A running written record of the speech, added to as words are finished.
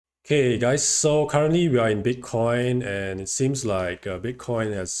Hey guys, so currently we are in Bitcoin and it seems like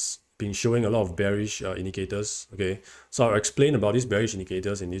Bitcoin has been showing a lot of bearish indicators. Okay, so I'll explain about these bearish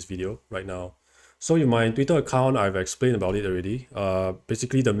indicators in this video right now. So in my Twitter account, I've explained about it already.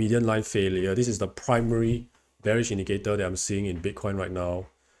 Basically the median line failure. This is the primary bearish indicator that I'm seeing in Bitcoin right now.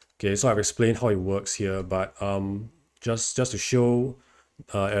 Okay, so I've explained how it works here, but just to show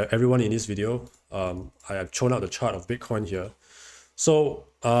everyone in this video, I have shown out the chart of Bitcoin here. So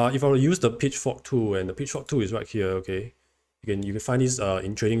if I were to use the pitchfork tool, and the pitchfork tool is right here, okay, you can find this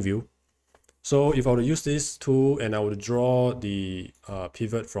in TradingView. So if I were to use this tool and I were to draw the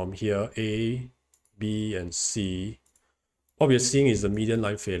pivot from here, A, B, and C, what we are seeing is the median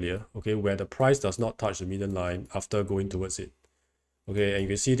line failure, okay, where the price does not touch the median line after going towards it. Okay, and you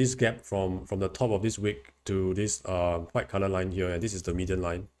can see this gap from the top of this wick to this white color line here, and this is the median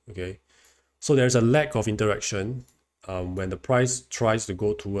line, okay. So there's a lack of interaction when the price tries to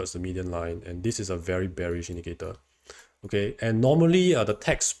go towards the median line, and this is a very bearish indicator. Okay, and normally the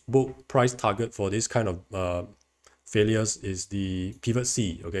textbook price target for this kind of failures is the pivot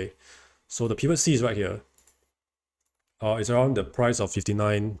C. Okay, so the pivot C is right here. It's around the price of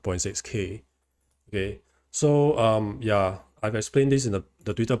 59.6k. Okay, so yeah, I've explained this in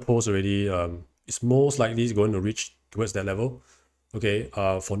the Twitter post already. It's most likely going to reach towards that level. Okay,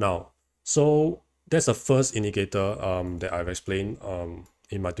 for now. So that's the first indicator that I've explained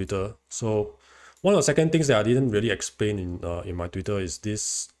in my Twitter. So one of the second things that I didn't really explain in my Twitter is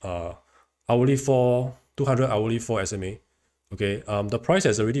this hourly 200 hourly 4 SMA. Okay, the price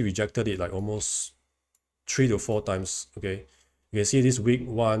has already rejected it like almost 3 to 4 times. Okay, you can see this week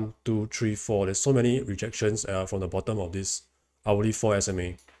 1, 2, 3, 4. There's so many rejections from the bottom of this hourly 4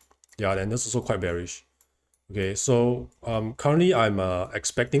 SMA. Yeah, and that's also quite bearish. Okay, so currently I'm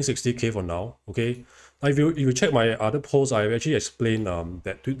expecting 60k for now. Okay, now if you check my other posts, I've actually explained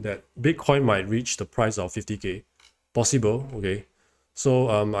that Bitcoin might reach the price of 50k, possible. Okay, so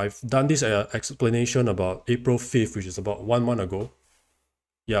I've done this explanation about April 5th, which is about 1 month ago.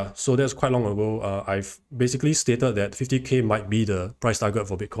 Yeah, so that's quite long ago. I've basically stated that 50k might be the price target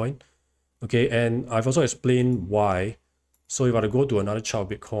for Bitcoin. Okay, and I've also explained why. So if I go to another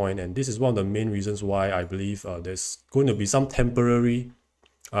chart of Bitcoin, and this is one of the main reasons why I believe there's going to be some temporary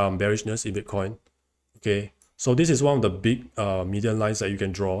bearishness in Bitcoin. Okay, so this is one of the big median lines that you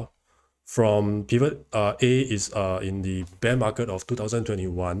can draw from pivot A is in the bear market of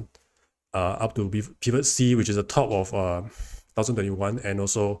 2021 up to pivot C, which is the top of 2021, and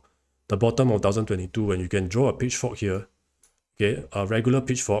also the bottom of 2022. And you can draw a pitchfork here. Okay, a regular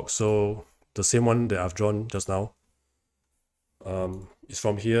pitchfork, so the same one that I've drawn just now. It's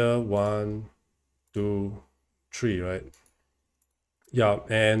from here 1, 2, 3, right? Yeah,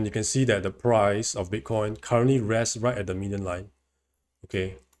 and you can see that the price of Bitcoin currently rests right at the median line.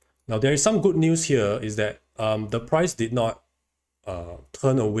 Okay, now there is some good news here, is that the price did not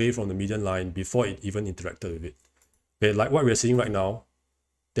turn away from the median line before it even interacted with it. Okay, like what we're seeing right now,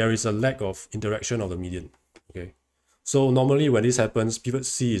 there is a lack of interaction of the median. Okay, so normally when this happens, pivot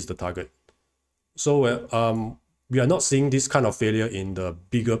C is the target. So we are not seeing this kind of failure in the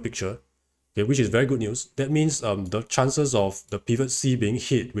bigger picture, okay, which is very good news. That means the chances of the pivot C being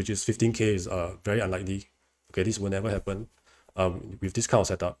hit, which is 15k, is very unlikely. Okay, this will never happen with this kind of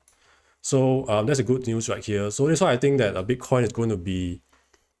setup. So that's a good news right here. So that's why I think that Bitcoin is going to be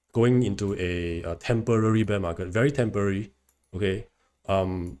going into a temporary bear market, very temporary. Okay,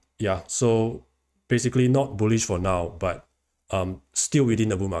 yeah. So basically not bullish for now, but still within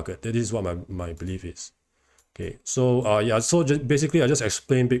the bull market. That is what my belief is. Okay, so yeah, so basically I just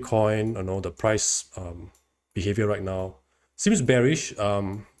explained Bitcoin, the price behavior right now. Seems bearish,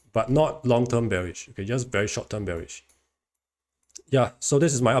 but not long-term bearish. Okay, just very short-term bearish. Yeah, so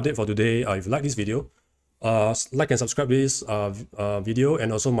this is my update for today. If you like this video, like and subscribe this video,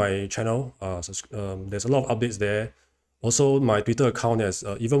 and also my channel. There's a lot of updates there. Also, my Twitter account has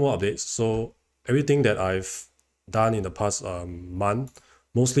even more updates. So everything that I've done in the past month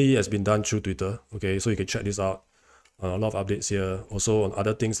mostly has been done through Twitter. Okay, so you can check this out. A lot of updates here. Also on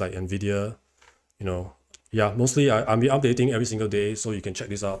other things like Nvidia. Yeah, mostly I'll be updating every single day, so you can check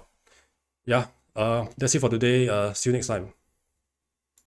this out. Yeah, that's it for today. See you next time.